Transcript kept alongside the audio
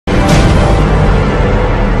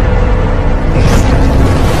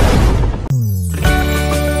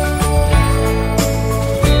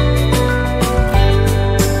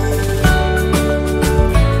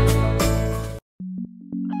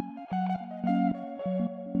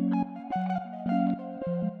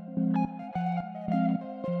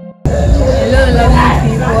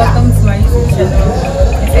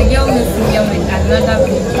It's a girl missing here with another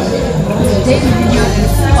video. Today's video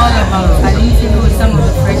is all about getting to know some of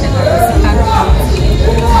the freshers at Essikado.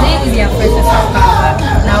 Today is their freshers at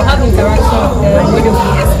AKWAABA. Now have interaction with them. What do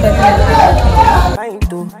we expect?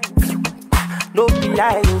 No be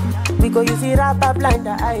lie, we go use it up blind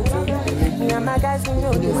the eye. Me and my guys we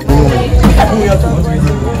know this.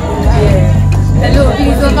 Hello,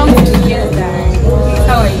 please welcome to the guest.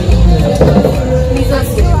 How are you? Please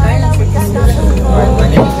what's your name? My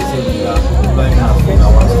name is Essikado.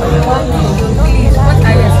 Please, what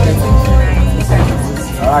are you expecting tonight?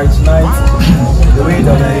 Alright, tonight, the way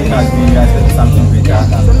the day has been, we are expecting something better.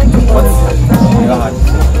 What you had?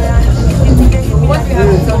 What we have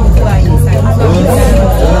to talk to our inside?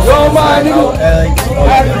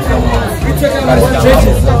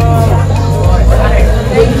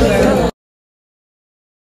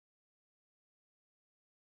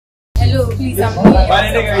 Hello, please, I'm here.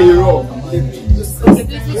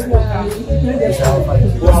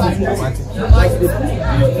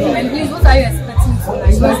 And please, what are you expecting tonight?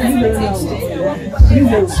 What's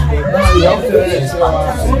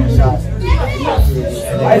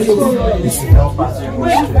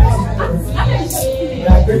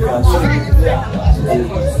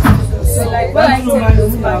so like, what are you telling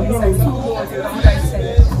those parents?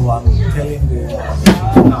 I'm telling them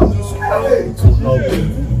now to love them.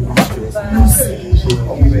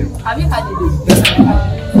 Have you had it?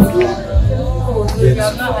 Oh, no, you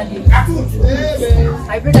have not had it.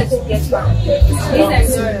 I pray that you get one. Please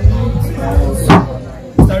enjoy.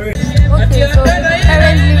 Okay, so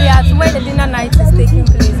currently we are where the dinner night is taking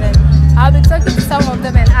place, and I'll be talking to some of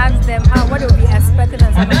them and ask them what they will be expecting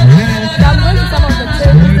and some of them. So I'm going to some of the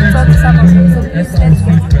tables to talk to some of them, so please let's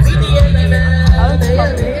get it. I want to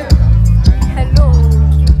come here. Hello.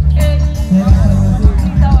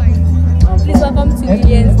 Please welcome to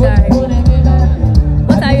Ian's Diary.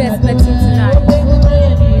 What are you expecting tonight?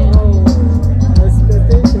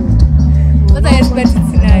 What are you expecting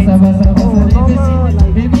tonight?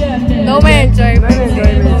 Normal enjoyment.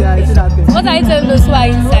 What are you telling those who are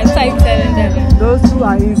inside? What are you telling them? Those who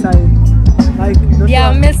are inside, like they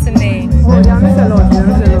are missing it. Oh, they are missing a lot.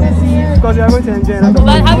 Because we are going to enjoy a lot.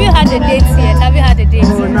 But have you had a date yet? Have you had a date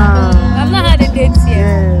yet? Nah. I've not had a date yet.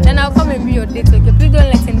 Yeah. Then I'll come and be your date. Okay, please don't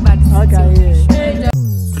let anybody see. Okay, yeah.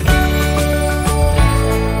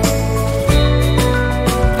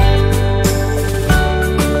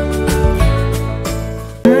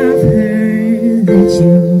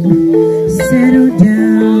 Settle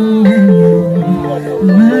down and you're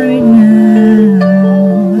married now.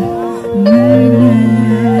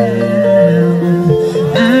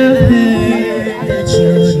 I've heard that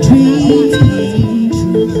your dreams came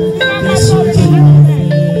true. Yes, you did.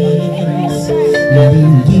 Let me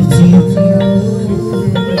give to you.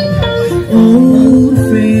 Old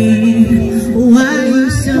friend, why you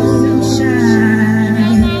so shy?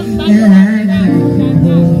 That I couldn't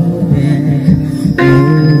hold back.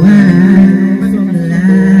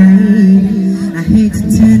 I hate to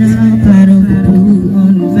turn up out of the blue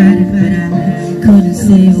uninvited, but I couldn't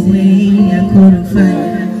stay away, I couldn't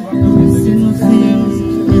fight.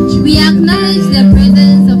 We acknowledge the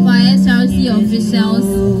presence of our SRC officials.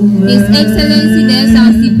 His Excellency the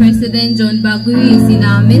SRC President John Baguri is in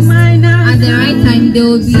our midst. At the right time they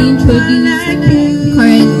will be introduced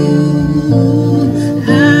correctly.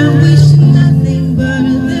 I wish nothing but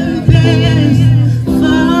the best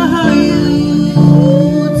for you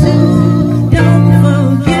too. Don't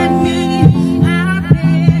forget me, I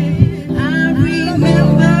beg. I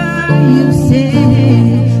remember you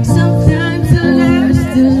said sometimes it lasts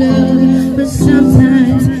to love, but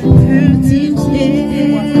sometimes hurt instead.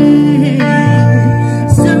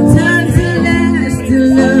 Sometimes it lasts to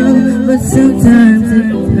love, but sometimes it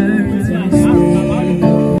hurts instead.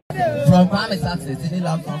 From Kwame Success, did you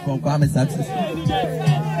love from Kwame Success?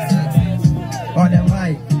 On the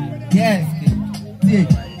mic, yes,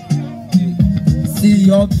 see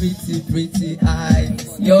your pretty, pretty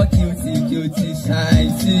eyes, your cutie, cutie shine.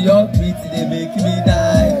 See your pretty, they make me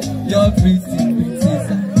die. Your pretty, pretty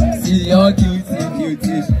shine. See your cutie,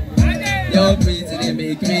 cutie shine. Your pretty, they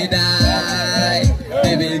make me die.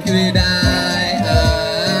 They make me die.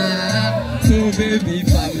 So baby,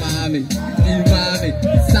 for mommy,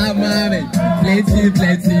 some mommy,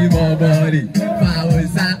 plenty more body. Power,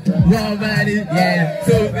 more body, yeah.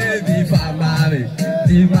 So baby, for mommy,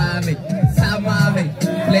 some mommy,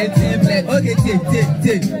 plenty. Okay,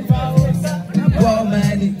 take. More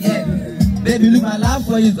money, yeah. Baby, look, my love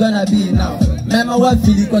for you is gonna be now. time I was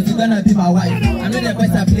feeling cause you're gonna be my wife. I know the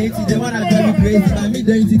boys are plenty, they wanna drive me crazy. But me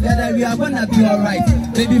doing together, we are gonna be alright.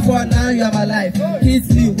 Baby, for now you are my life. Kiss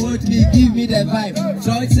me, hold me, give me the vibe.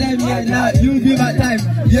 So tell me right now, you be my time.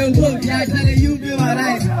 You go, yeah, tell you, you be my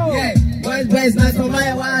life. Yeah, boys, not for my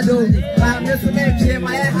wado. I'm just to make sure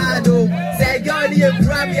my heart do. Say, girl, you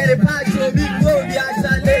grab me at the park, so big go, we are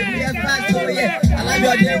standing, we are fast, so yeah. I love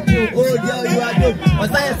your tempo, oh girl, you are dope.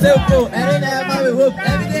 But I am so cool, and then I'm having hope.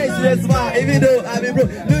 Every day she is smile, even though I'm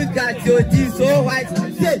broke. Look at your teeth so white.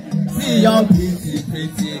 See your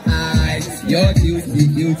pretty eyes, your cute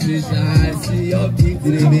eyes. See your pretty,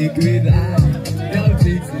 they make me laugh. Your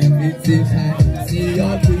pretty eyes, see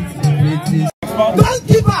your pretty. Don't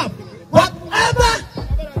give up. Whatever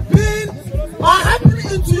been or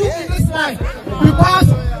happening to you in this life, because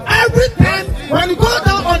every time when you go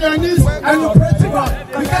down on your knees and you pray to God,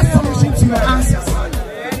 you get solution to your answers.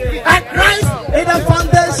 And Christ is the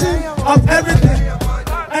foundation of everything.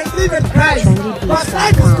 And live in Christ. But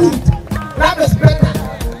life is good. Life is better.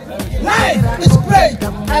 Life is great.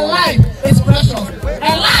 And life is precious.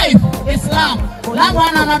 And life is love. Love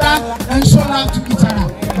one another and show love to each other.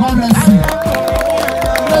 God bless you.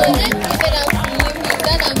 So let's give it up to him. He's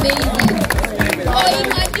done amazing. Oh, you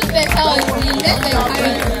might do better on him. Let's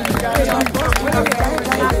encourage him.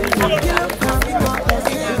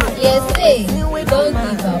 Yes, say, don't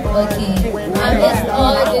give up, okay? Amidst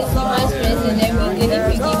all this human stress and everything, if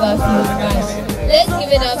you give up, you crash. Let's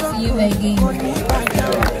give it up to you again.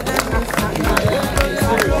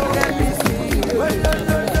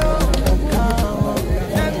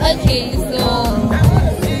 Okay, so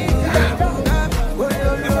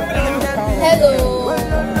hello.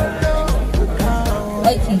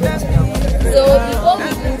 Okay, so before we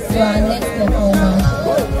move to our next performance,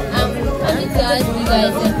 I'm coming to ask you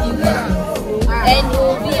guys a few questions, and it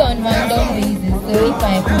will be on random basis. So if I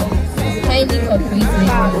come, kindly cooperate with me,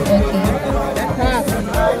 okay?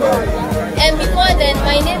 And before then,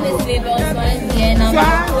 my name is Labels Manzi, and I'm a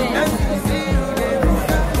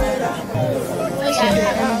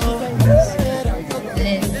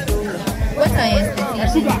What are your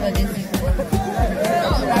expectations for this evening?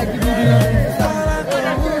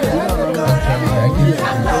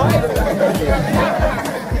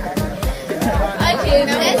 Okay,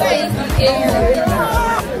 let's say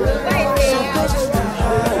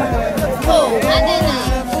oh, Adena,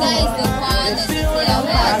 guys, the one and the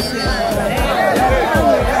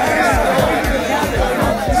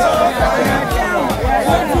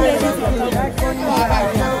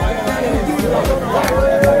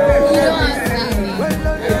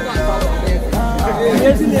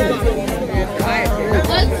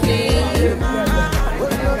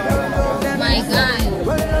my guy.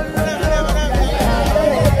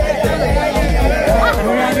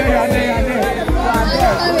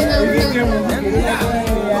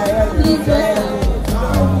 Please welcome.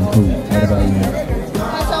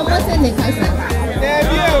 What's in the casa?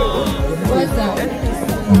 What's up?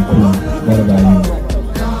 What about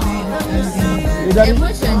And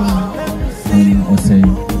what's your name? Osei.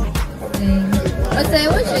 Okay,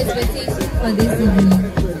 what's your expectation for this evening?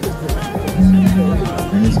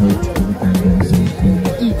 I just hope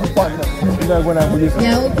everything goes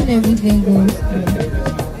Yeah, hoping everything goes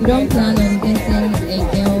through. You don't plan on getting a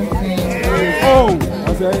girlfriend? Oh,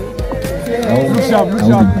 okay. Push up.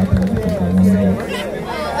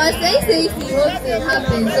 Say if he hopes it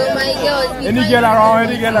happens, so my girl is Any get around.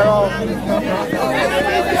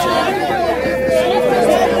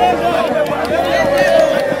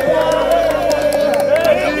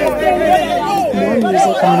 More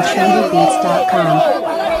music on trendybeats.com.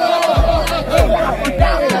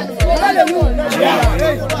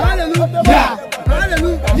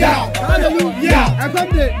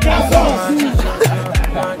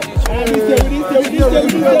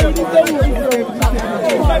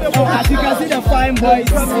 As you can see, the fine boys.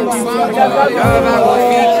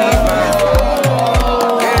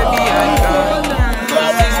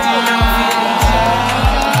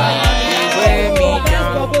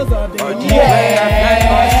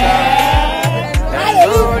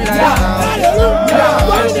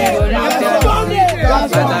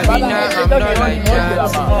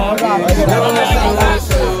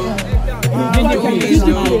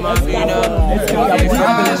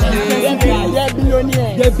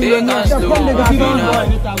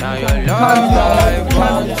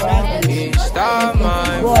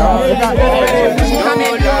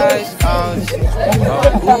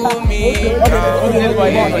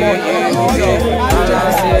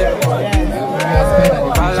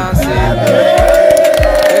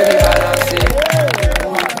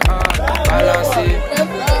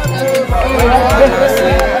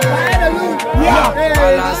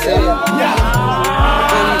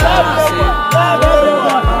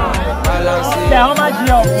 How much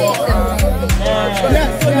you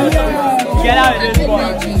get out of this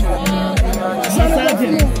boy.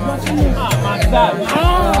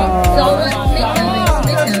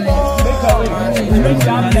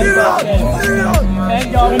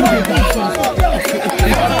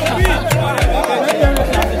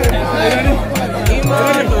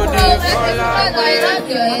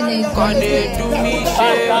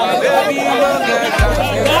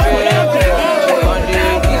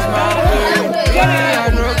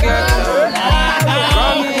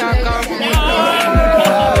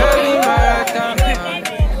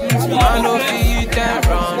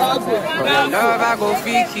 Love, I go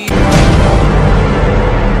fiki.